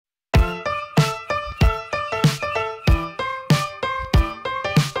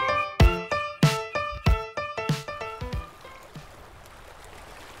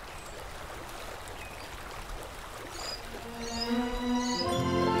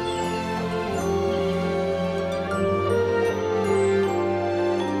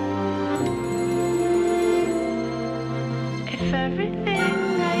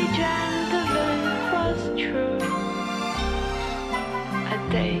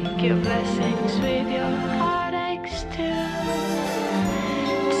your blessings with your heartaches too.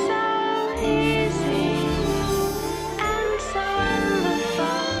 It's so easy and so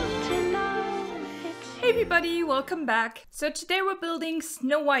wonderful to know it's Hey everybody, welcome back. So today we're building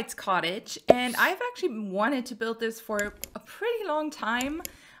Snow White's cottage, and I've actually wanted to build this for a pretty long time.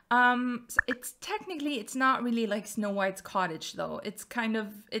 So it's not really like Snow White's cottage though. It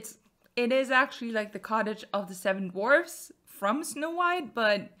is actually like the cottage of the Seven Dwarfs from Snow White,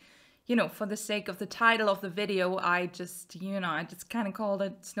 but you know, for the sake of the title of the video, I just kind of called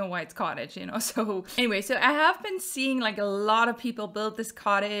it Snow White's cottage, you know. So anyway, so I have been seeing like a lot of people build this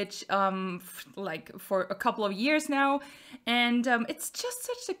cottage like for a couple of years now, and it's just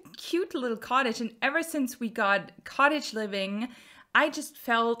such a cute little cottage. And ever since we got cottage living, I just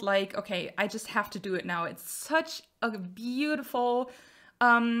felt like, okay, I just have to do it now. It's such a beautiful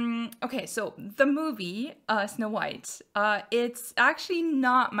okay, so the movie, Snow White, it's actually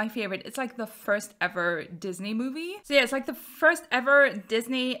not my favorite. It's like the first ever Disney movie. So yeah, it's like the first ever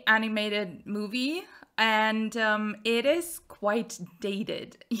Disney animated movie. And it is quite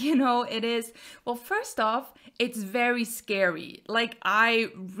dated, you know, it is. Well, first off, it's very scary. Like, I'm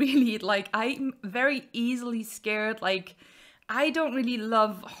very easily scared. Like, I don't really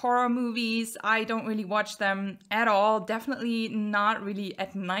love horror movies. I don't really watch them at all. Definitely not really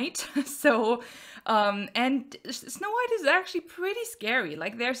at night. So, and Snow White is actually pretty scary.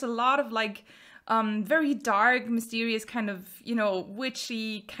 Like, there's a lot of like very dark, mysterious kind of, you know,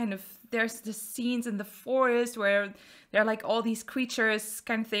 witchy kind of, there's the scenes in the forest where there are like all these creatures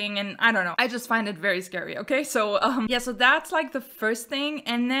kind of thing. And I don't know, I just find it very scary. Okay, so yeah, so that's like the first thing.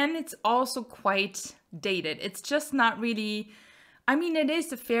 And then it's also quite dated. It's just not really, I mean, it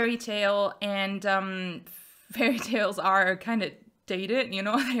is a fairy tale, and fairy tales are kind of dated, you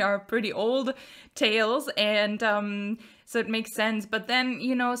know, they are pretty old tales, and so it makes sense. But then,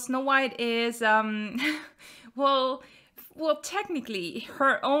 you know, Snow White is well, technically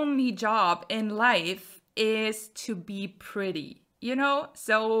her only job in life is to be pretty, you know,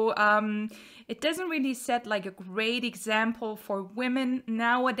 so it doesn't really set like a great example for women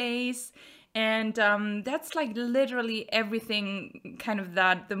nowadays. And that's like literally everything kind of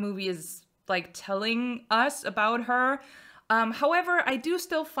that the movie is like telling us about her. However, I do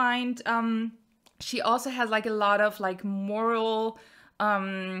still find she also has like a lot of like moral,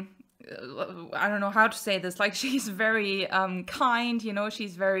 I don't know how to say this, like she's very kind, you know,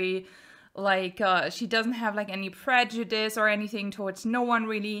 she's very like she doesn't have like any prejudice or anything towards no one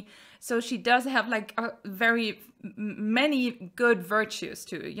really. So she does have like many good virtues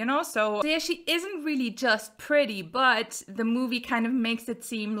too, you know? So yeah, she isn't really just pretty, but the movie kind of makes it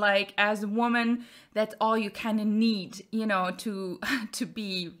seem like as a woman, that's all you kind of need, you know, to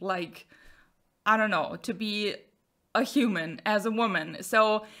be like, I don't know, to be a human as a woman.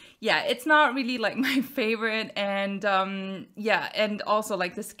 So yeah, it's not really like my favorite, and yeah, and also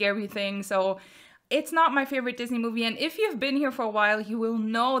like the scary thing. So it's not my favorite Disney movie, and if you've been here for a while, you will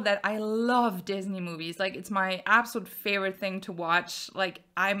know that I love Disney movies. Like, it's my absolute favorite thing to watch. Like,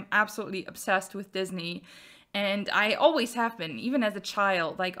 I'm absolutely obsessed with Disney, and I always have been, even as a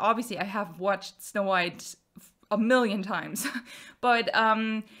child. Like, obviously, I have watched Snow White a million times, but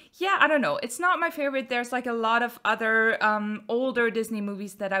yeah, I don't know, it's not my favorite. There's like a lot of other older Disney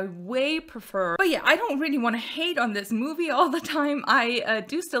movies that I way prefer. But yeah, I don't really want to hate on this movie all the time. I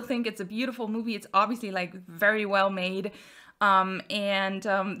do still think it's a beautiful movie. It's obviously like very well made, and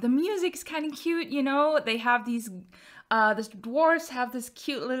the music's kind of cute, you know. They have these the dwarves have this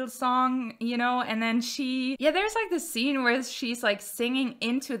cute little song, you know, and then there's like this scene where she's like singing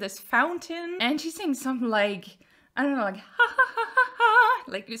into this fountain, and she sings something like, I don't know, like ha ha ha ha ha,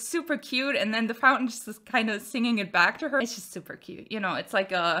 like it's super cute, and then the fountain just is kind of singing it back to her. It's just super cute, you know. It's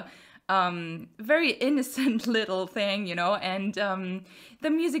like a very innocent little thing, you know, and the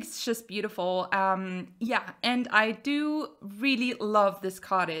music's just beautiful. Yeah, and I do really love this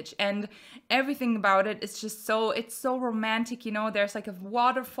cottage, and everything about it is just it's so romantic, you know. There's like a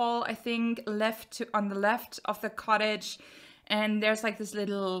waterfall, I think, on the left of the cottage, and there's like this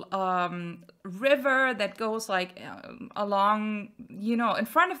little river that goes like along, you know, in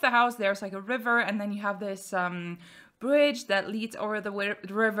front of the house. There's like a river, and then you have this bridge that leads over the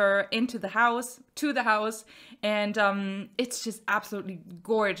river into the house, and it's just absolutely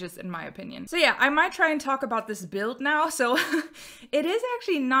gorgeous in my opinion. So yeah, I might try and talk about this build now. So it is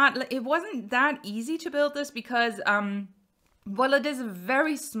actually it wasn't that easy to build this because well, it is a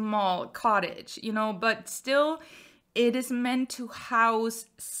very small cottage, you know, but still it is meant to house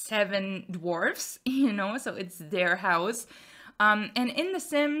 7 dwarfs, you know, so it's their house. And in The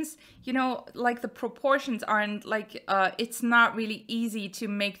Sims, you know, like the proportions aren't like, it's not really easy to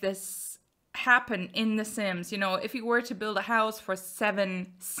make this happen in The Sims. You know, if you were to build a house for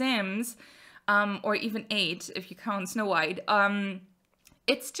 7 Sims, or even 8 if you count Snow White,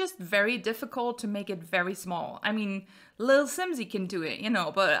 it's just very difficult to make it very small. I mean, little Simsy can do it, you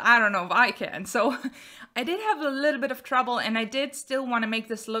know, but I don't know if I can. So I did have a little bit of trouble, and I did still want to make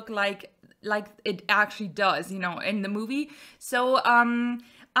this look like it actually does, you know, in the movie. So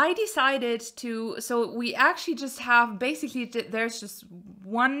I decided to, so we actually just have, basically there's just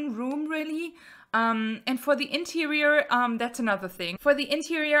one room really. And for the interior, that's another thing. For the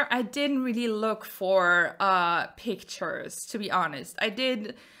interior, I didn't really look for pictures, to be honest. I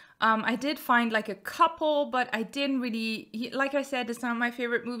did find like a couple, but I didn't really, like I said, it's not my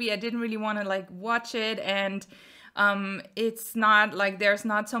favorite movie. I didn't really want to like watch it, and it's not like there's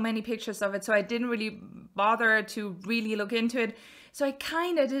not so many pictures of it, so I didn't really bother to really look into it. So I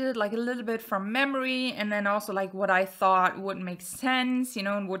kind of did it like a little bit from memory, and then also like what I thought would make sense, you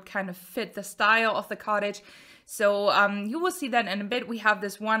know, and would kind of fit the style of the cottage. So you will see that in a bit. We have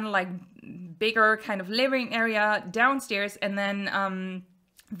this one like bigger kind of living area downstairs, and then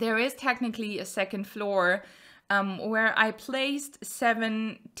there is technically a second floor where I placed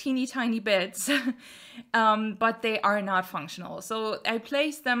 7 teeny tiny beds, but they are not functional. So I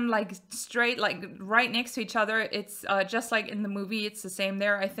placed them like straight, like right next to each other. It's just like in the movie, it's the same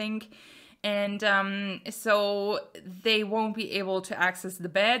there, I think. And so they won't be able to access the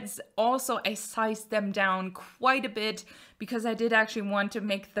beds. Also, I sized them down quite a bit because I did actually want to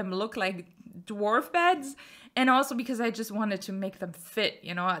make them look like dwarf beds. And also because I just wanted to make them fit,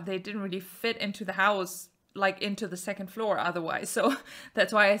 you know, they didn't really fit into the house, like into the second floor otherwise. So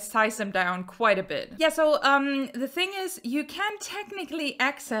that's why I sized them down quite a bit. Yeah, so the thing is, you can technically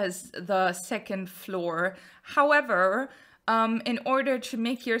access the second floor. However, in order to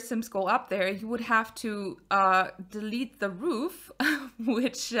make your Sims go up there, you would have to delete the roof,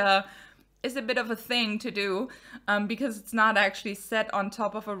 which is a bit of a thing to do, because it's not actually set on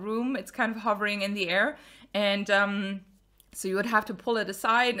top of a room. It's kind of hovering in the air. And so you would have to pull it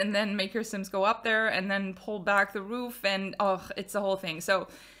aside and then make your Sims go up there and then pull back the roof, and oh, it's the whole thing. So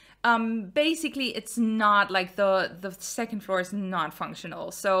basically it's not like the second floor is not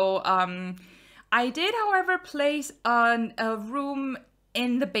functional. So I did, however, place a room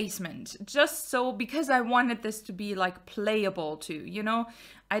in the basement, just so, because I wanted this to be like playable too, you know.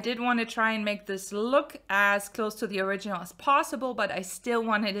 I did want to try and make this look as close to the original as possible, but I still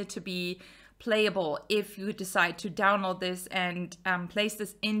wanted it to be playable if you decide to download this and place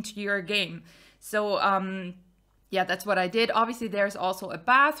this into your game. So yeah, that's what I did. Obviously there's also a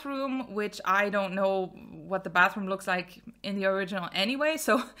bathroom, which I don't know what the bathroom looks like in the original anyway,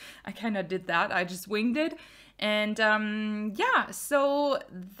 so I kind of did that. I just winged it. And yeah, so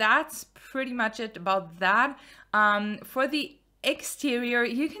that's pretty much it about that. For the exterior,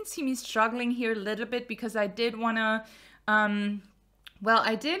 you can see me struggling here a little bit because I did want to well,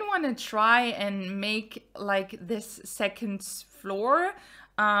 I did want to try and make like this second floor,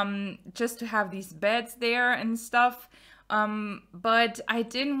 just to have these beds there and stuff. But I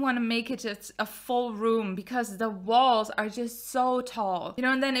didn't want to make it just a full room because the walls are just so tall. You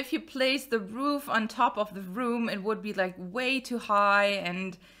know, and then if you place the roof on top of the room, it would be like way too high.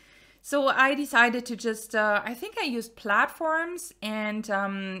 And so I decided to just, I think I used platforms, and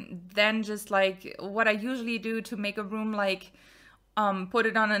then just like what I usually do to make a room like put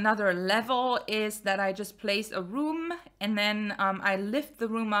it on another level is that I just place a room, and then I lift the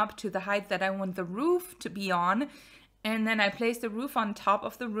room up to the height that I want the roof to be on, and then I place the roof on top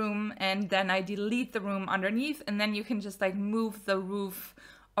of the room, and then I delete the room underneath, and then you can just like move the roof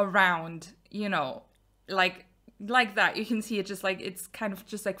around, you know, like that. You can see it just like, it's kind of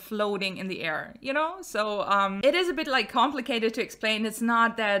just like floating in the air, you know. So it is a bit like complicated to explain. It's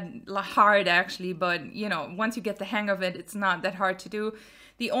not that hard actually, but you know, once you get the hang of it, it's not that hard to do.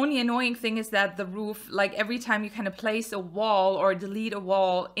 The only annoying thing is that the roof, like every time you kind of place a wall or delete a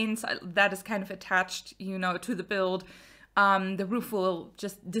wall inside that is kind of attached, you know, to the build, the roof will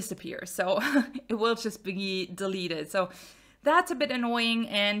just disappear. So it will just be deleted. So that's a bit annoying.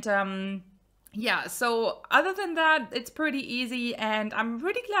 And yeah, so other than that, it's pretty easy, and I'm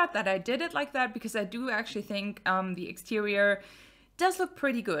really glad that I did it like that, because I do actually think the exterior does look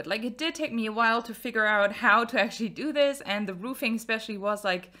pretty good. Like, it did take me a while to figure out how to actually do this, and the roofing especially was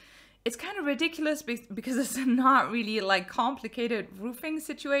like, it's kind of ridiculous because it's not really like complicated roofing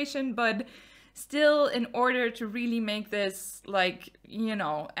situation, but still, in order to really make this like, you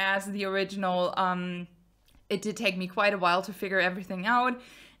know, as the original, it did take me quite a while to figure everything out.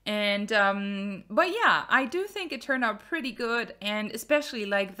 And but yeah, I do think it turned out pretty good, and especially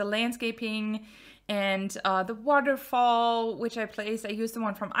like the landscaping and the waterfall which I placed. I used the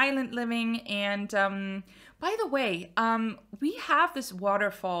one from Island Living. And by the way, we have this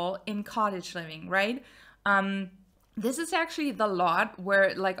waterfall in Cottage Living, right? This is actually the lot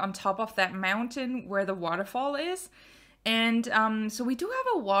where, like, on top of that mountain where the waterfall is. And so we do have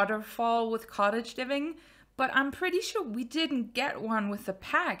a waterfall with Cottage Living, but I'm pretty sure we didn't get one with the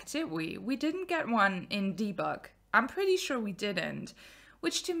pack, did we? We didn't get one in debug. I'm pretty sure we didn't,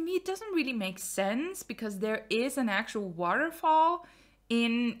 which to me doesn't really make sense, because there is an actual waterfall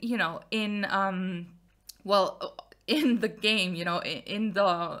in, you know, in, well, in the game, you know, in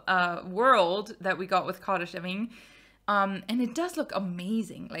the world that we got with Cottage Living. And it does look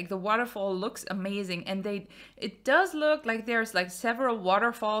amazing. Like, the waterfall looks amazing, and it does look like there's like several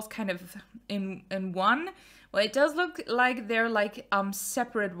waterfalls kind of in one. Well, it does look like they're like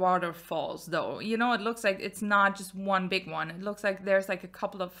separate waterfalls, though. You know, it looks like it's not just one big one. It looks like there's like a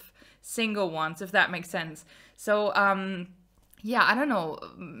couple of single ones, if that makes sense. So yeah, I don't know.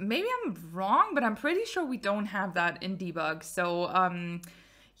 Maybe I'm wrong, but I'm pretty sure we don't have that in debug. So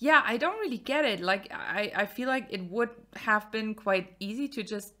yeah, I don't really get it. Like, I feel like it would have been quite easy to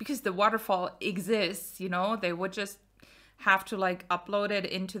just, because the waterfall exists, you know, they would just have to like upload it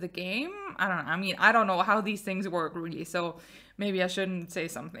into the game. I don't know. I mean, I don't know how these things work really, so maybe I shouldn't say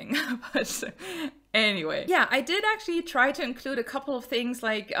something. But anyway, yeah, I did actually try to include a couple of things.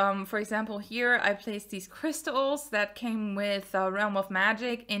 Like, for example, here I placed these crystals that came with Realm of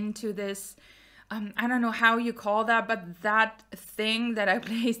Magic into this. I don't know how you call that, but that thing that I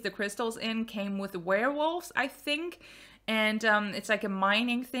placed the crystals in came with werewolves, I think. And it's like a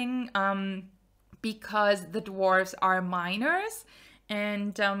mining thing, because the dwarves are miners,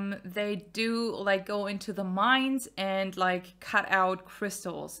 and they do like go into the mines and like cut out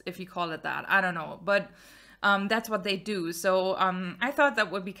crystals, if you call it that. I don't know, but that's what they do. So I thought that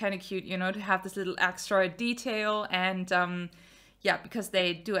would be kind of cute, you know, to have this little extra detail. And yeah, because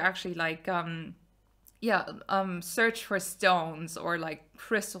they do actually like search for stones or like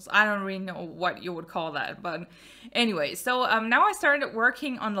crystals. I don't really know what you would call that, but anyway. So now I started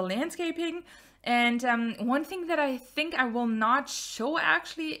working on the landscaping, and one thing that I think I will not show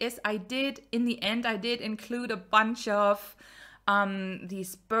actually is in the end I did include a bunch of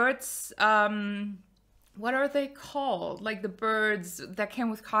these birds. What are they called? Like the birds that came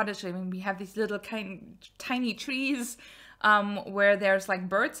with Cottage Living. We have these little tiny trees where there's like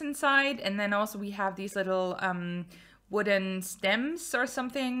birds inside, and then also we have these little wooden stems or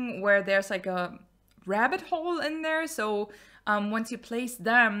something where there's like a rabbit hole in there. So once you place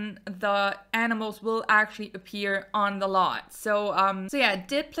them, the animals will actually appear on the lot. So so yeah, I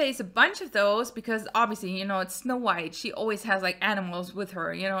did place a bunch of those because obviously, you know, it's Snow White. She always has like animals with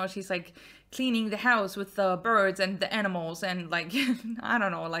her, you know, she's like cleaning the house with the birds and the animals, and like I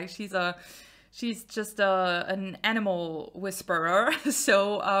don't know, like she's just an animal whisperer.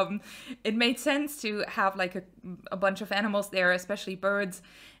 So it made sense to have like a bunch of animals there, especially birds.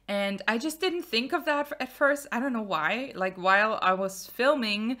 And I just didn't think of that at first. I don't know why. Like, while I was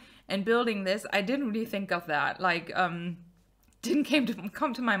filming and building this, I didn't really think of that. Like, didn't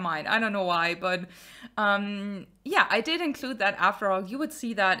come to my mind. I don't know why, but yeah, I did include that after all. You would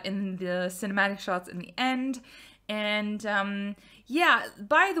see that in the cinematic shots in the end. And yeah,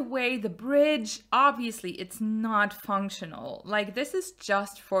 by the way, the bridge, obviously it's not functional. Like, this is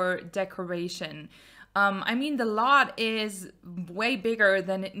just for decoration. I mean, the lot is way bigger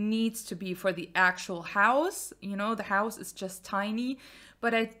than it needs to be for the actual house. You know, the house is just tiny,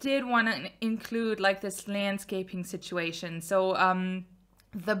 but I did want to include like this landscaping situation. So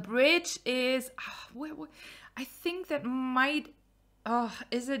the bridge is, I think that might,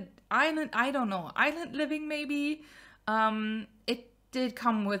 is it Island? I don't know. Island Living, maybe. It did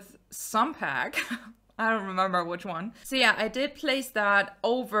come with some pack. I don't remember which one. So yeah, I did place that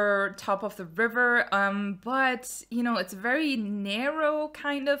over top of the river, but you know, it's very narrow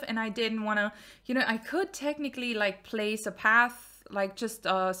kind of, and I didn't want to, you know, I could technically like place a path, like just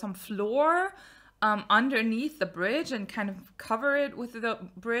some floor underneath the bridge and kind of cover it with the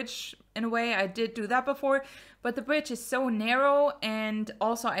bridge in a way. I did do that before, but the bridge is so narrow, and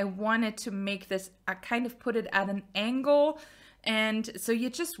also I wanted to make this, I kind of put it at an angle. And so you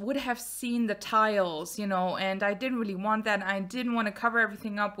just would have seen the tiles, you know, and I didn't really want that. I didn't want to cover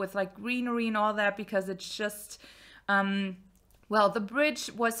everything up with like greenery and all that, because it's just, well, the bridge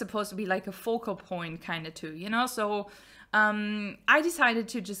was supposed to be like a focal point kind of too, you know, so I decided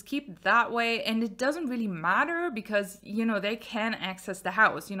to just keep it that way. And it doesn't really matter because, you know, they can access the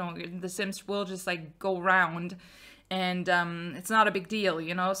house, you know, the Sims will just like go around. and it's not a big deal,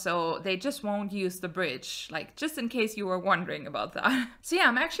 you know, so they just won't use the bridge, like just in case you were wondering about that. So yeah,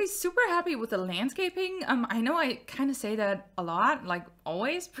 I'm actually super happy with the landscaping. I know I kind of say that a lot, like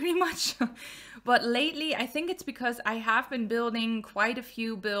always pretty much, but lately I think it's because I have been building quite a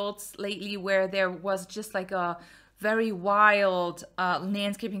few builds lately where there was just like a very wild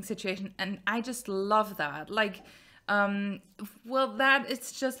landscaping situation, and I just love that. Like well, that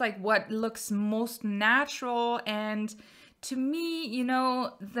it's just like what looks most natural, and to me, you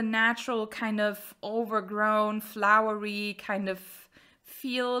know, the natural kind of overgrown flowery kind of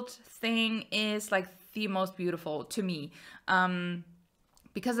field thing is like the most beautiful to me,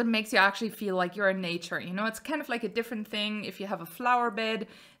 because it makes you actually feel like you're in nature, you know. It's kind of like a different thing if you have a flower bed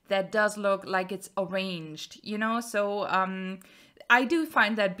that does look like it's arranged, you know. So I do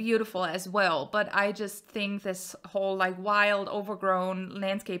find that beautiful as well, but I just think this whole like wild overgrown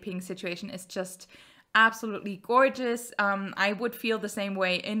landscaping situation is just absolutely gorgeous. I would feel the same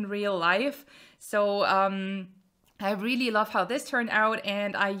way in real life. So I really love how this turned out,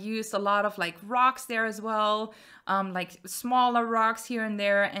 and I used a lot of like rocks there as well, like smaller rocks here and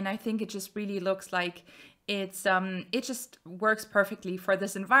there, and I think it just really looks like it's it just works perfectly for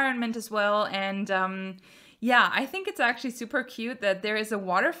this environment as well. And yeah, I think it's actually super cute that there is a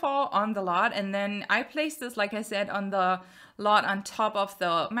waterfall on the lot, and then I placed this, like I said, on the lot on top of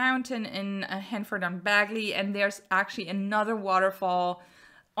the mountain in Hanford on Bagley, and there's actually another waterfall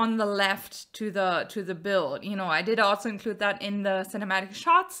on the left to the build. You know, I did also include that in the cinematic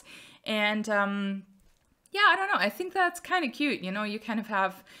shots, and yeah, I don't know, I think that's kind of cute, you know. You kind of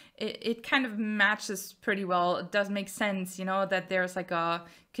have it kind of matches pretty well. It does make sense, you know, that there's like a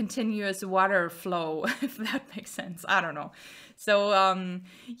continuous water flow, if that makes sense. I don't know. So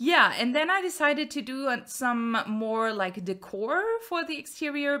yeah, and then I decided to do some more like decor for the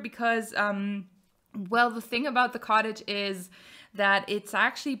exterior, because well, the thing about the cottage is that it's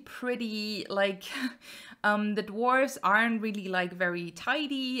actually pretty like the dwarves aren't really like very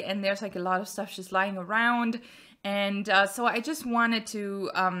tidy, and there's like a lot of stuff just lying around. And so I just wanted to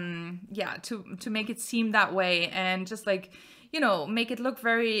yeah, to make it seem that way, and just like, you know, make it look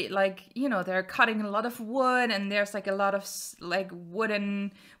very like, you know, they're cutting a lot of wood, and there's like a lot of like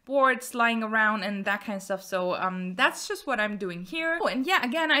wooden boards lying around and that kind of stuff. So that's just what I'm doing here. Oh, and yeah,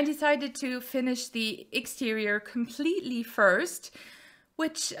 again, I decided to finish the exterior completely first,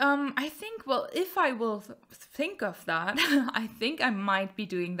 which I think, well, if I will think of that, I think I might be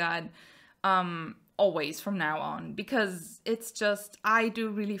doing that always from now on, because it's just, I do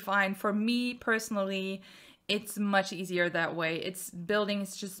really find, for me personally, it's much easier that way. It's building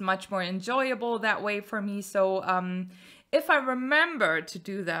is just much more enjoyable that way for me. So if I remember to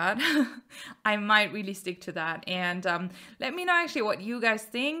do that, I might really stick to that. And let me know actually what you guys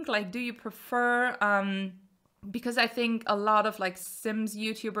think. Like, do you prefer, because I think a lot of like Sims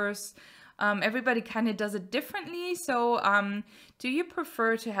YouTubers, everybody kind of does it differently. So do you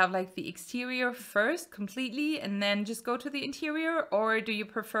prefer to have like the exterior first completely and then just go to the interior? Or do you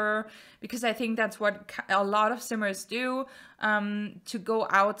prefer, because I think that's what a lot of Simmers do, to go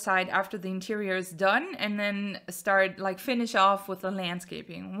outside after the interior is done and then start like finish off with the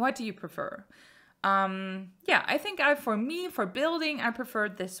landscaping? What do you prefer? Yeah, I think for me, for building, I prefer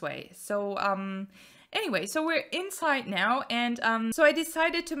it this way. So anyway, so we're inside now, and so I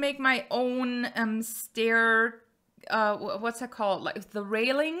decided to make my own stair, what's that called, like the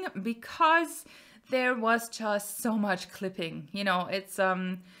railing, because there was just so much clipping, you know. It's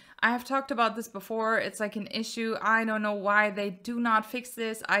I have talked about this before. It's like an issue. I don't know why they do not fix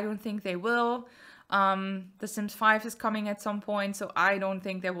this. I don't think they will. The Sims 5 is coming at some point, so I don't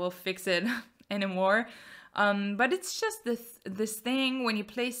think they will fix it anymore. But it's just this thing when you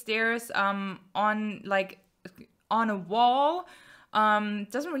place stairs on a wall.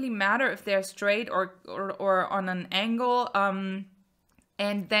 Doesn't really matter if they're straight or on an angle.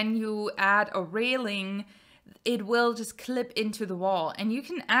 And then you add a railing, it will just clip into the wall. And you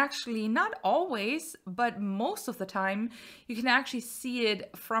can actually, not always, but most of the time, you can actually see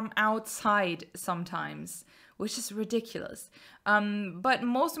it from outside sometimes, which is ridiculous. But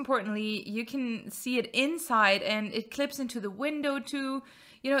most importantly, you can see it inside, and it clips into the window too.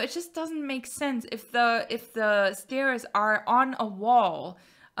 You know, it just doesn't make sense. If the stairs are on a wall,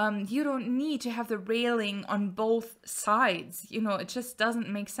 you don't need to have the railing on both sides. You know, it just doesn't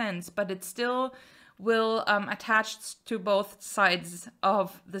make sense, but it still will attach to both sides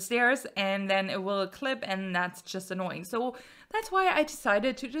of the stairs, and then it will clip, and that's just annoying. So that's why I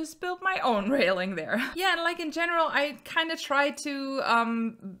decided to just build my own railing there. Yeah, and like in general, I kind of try to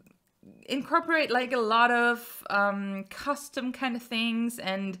incorporate like a lot of custom kind of things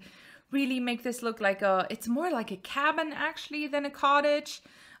and really make this look like it's more like a cabin actually than a cottage,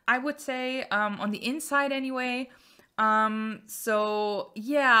 I would say, on the inside anyway. So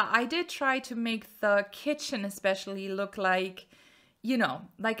yeah, I did try to make the kitchen especially look like, you know,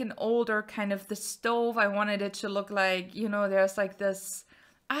 like an older kind of the stove. I wanted it to look like, you know, there's like this,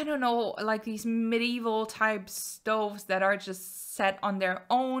 I don't know, like these medieval type stoves that are just set on their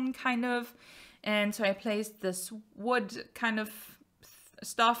own kind of. And so I placed this wood kind of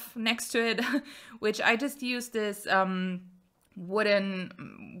stuff next to it, which I just used this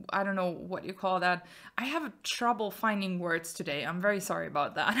wooden, I don't know what you call that. I have trouble finding words today. I'm very sorry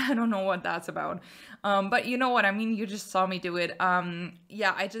about that. I don't know what that's about. But you know what I mean? You just saw me do it.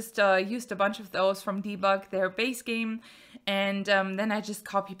 Yeah, I just used a bunch of those from Debug, their base game. And then I just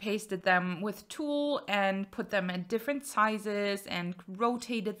copy pasted them with Tool and put them at different sizes and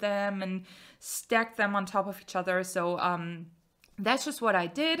rotated them and stacked them on top of each other. So that's just what I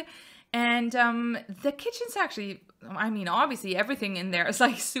did. And the kitchen's actually, I mean, obviously everything in there is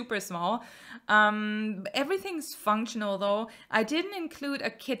like super small. Everything's functional though. I didn't include a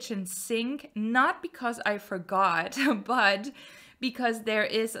kitchen sink, not because I forgot, but because there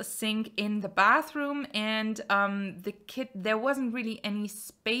is a sink in the bathroom, and there wasn't really any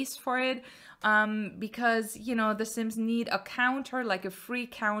space for it, because, you know, the Sims need a counter, like a free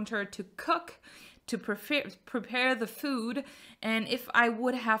counter to cook, to prepare the food. And if I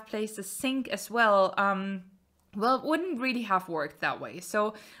would have placed a sink as well, well, it wouldn't really have worked that way.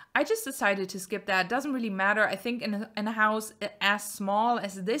 So I just decided to skip that. It doesn't really matter. I think in a house as small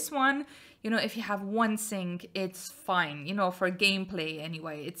as this one, you know, if you have one sink, it's fine, you know, for gameplay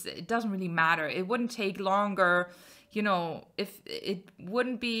anyway. It doesn't really matter. It wouldn't take longer, you know, if it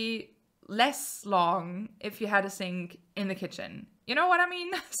wouldn't be less long if you had a sink in the kitchen. You know what I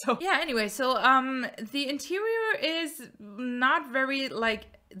mean? So yeah, anyway, so the interior is not very, like,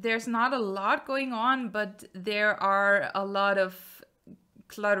 there's not a lot going on, but there are a lot of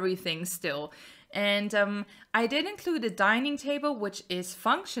cluttery things still. And I did include a dining table, which is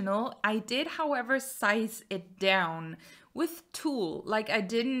functional. I did, however, size it down with Tool. Like, I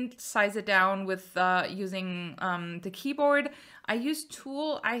didn't size it down with using the keyboard. I used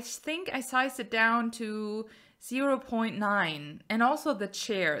Tool. I think I sized it down to 0.9. And also the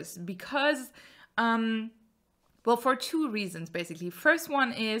chairs, because well, for two reasons, basically. First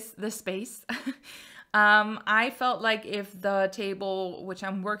one is the space. I felt like if the table, which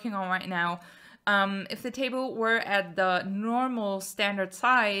I'm working on right now, if the table were at the normal standard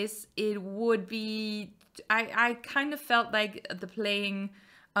size, it would be, I kind of felt like the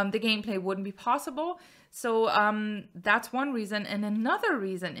gameplay wouldn't be possible. So that's one reason. And another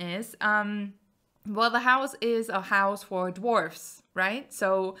reason is, well, the house is a house for dwarfs, right?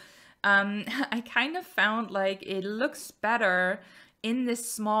 So I kind of found like it looks better in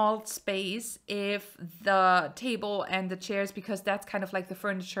this small space if the table and the chairs, because that's kind of like the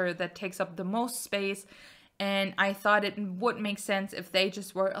furniture that takes up the most space. And I thought it would make sense if they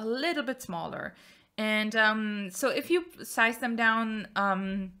just were a little bit smaller. And so if you size them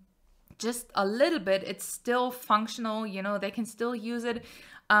down just a little bit, it's still functional, you know, they can still use it.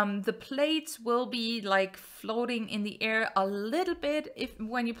 The plates will be like floating in the air a little bit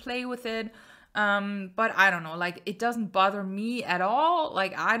when you play with it. But I don't know, like, it doesn't bother me at all.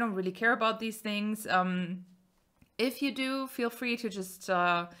 Like, I don't really care about these things. If you do, feel free to just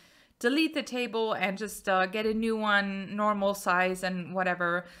delete the table and just get a new one, normal size and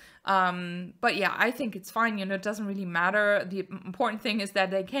whatever. But yeah, I think it's fine, you know, it doesn't really matter. The important thing is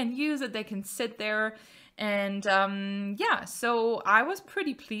that they can use it, they can sit there. And yeah, so I was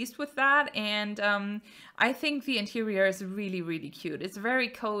pretty pleased with that. And I think the interior is really, really cute. It's very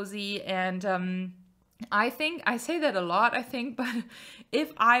cozy. And I think, I say that a lot, I think, but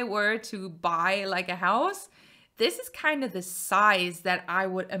if I were to buy like a house, this is kind of the size that I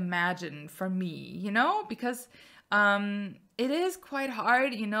would imagine for me, you know, because it is quite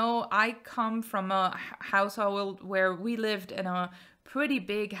hard, you know. I come from a household where we lived in a pretty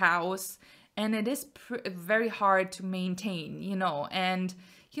big house, and it is very hard to maintain, you know. And,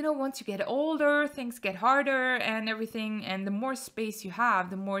 you know, once you get older, things get harder and everything. And the more space you have,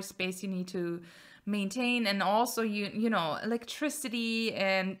 the more space you need to maintain. And also, you know, electricity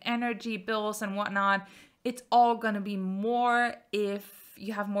and energy bills and whatnot, it's all gonna be more if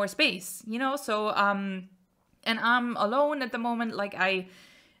you have more space, you know. So, and I'm alone at the moment. Like,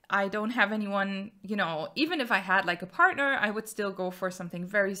 I don't have anyone, you know. Even if I had like a partner, I would still go for something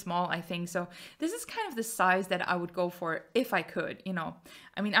very small, I think. So this is kind of the size that I would go for if I could, you know.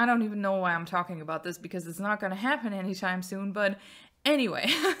 I mean, I don't even know why I'm talking about this, because it's not going to happen anytime soon. But Anyway,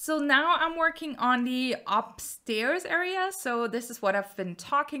 so now I'm working on the upstairs area. So this is what I've been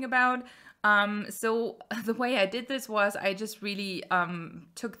talking about. So the way I did this was I just really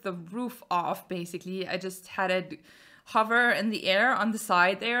took the roof off, basically. I just had it hover in the air on the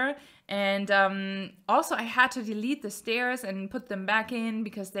side there. And also I had to delete the stairs and put them back in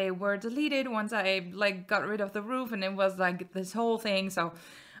because they were deleted once I like got rid of the roof, and it was like this whole thing. So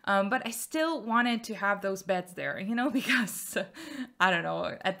but I still wanted to have those beds there, you know, because I don't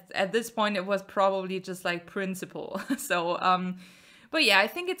know, at this point it was probably just like principle. So but yeah, I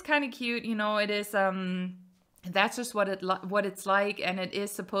think it's kind of cute, you know. It is that's just what it's like, and it is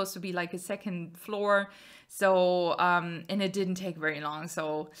supposed to be like a second floor. So and it didn't take very long.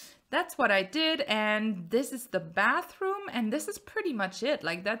 So that's what I did, and this is the bathroom, and this is pretty much it.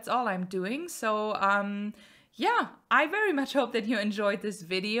 Like, that's all I'm doing. So yeah, I very much hope that you enjoyed this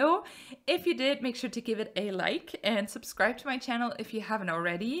video. If you did, make sure to give it a like and subscribe to my channel if you haven't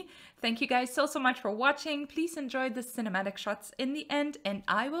already. Thank you guys so much for watching. Please enjoy the cinematic shots in the end, and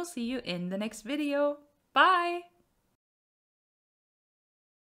I will see you in the next video. Bye!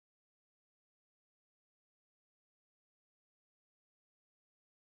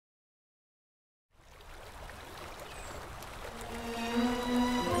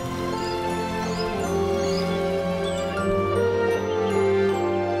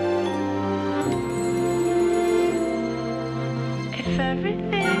 If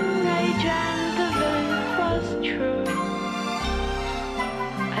everything I dreamt of was true,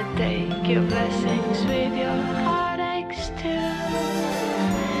 I'd take your blessings with your heartaches too.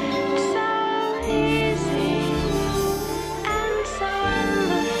 It's so easy and so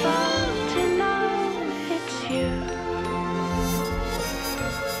wonderful to know it's you.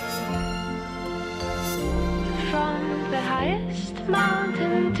 From the highest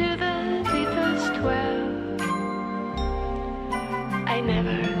mountain to the